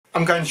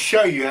I'm going to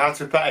show you how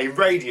to put a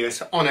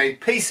radius on a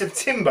piece of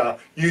timber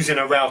using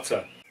a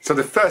router. So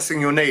the first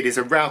thing you'll need is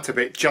a router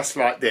bit just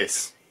like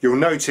this. You'll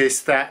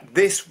notice that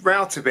this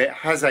router bit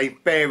has a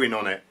bearing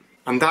on it,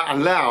 and that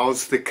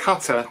allows the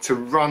cutter to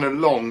run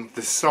along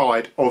the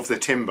side of the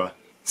timber.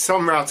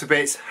 Some router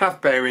bits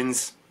have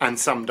bearings and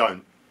some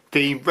don't.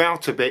 The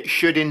router bit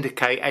should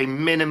indicate a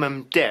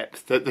minimum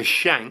depth that the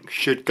shank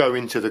should go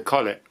into the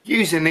collet.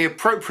 Using the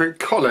appropriate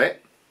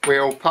collet,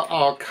 we'll put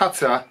our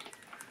cutter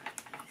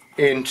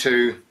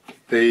into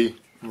the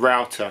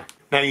router.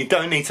 Now you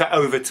don't need to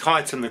over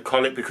tighten the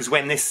collet, because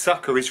when this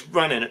sucker is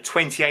running at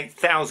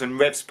 28,000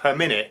 revs per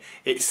minute,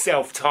 it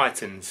self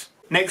tightens.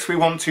 Next we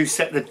want to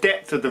set the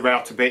depth of the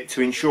router bit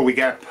to ensure we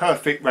get a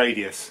perfect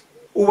radius.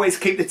 Always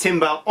keep the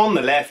timber on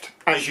the left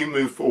as you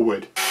move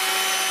forward.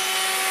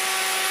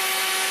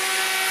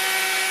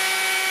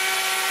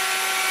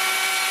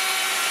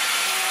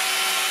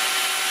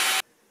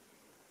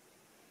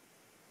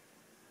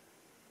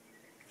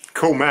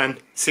 Cool man,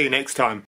 see you next time.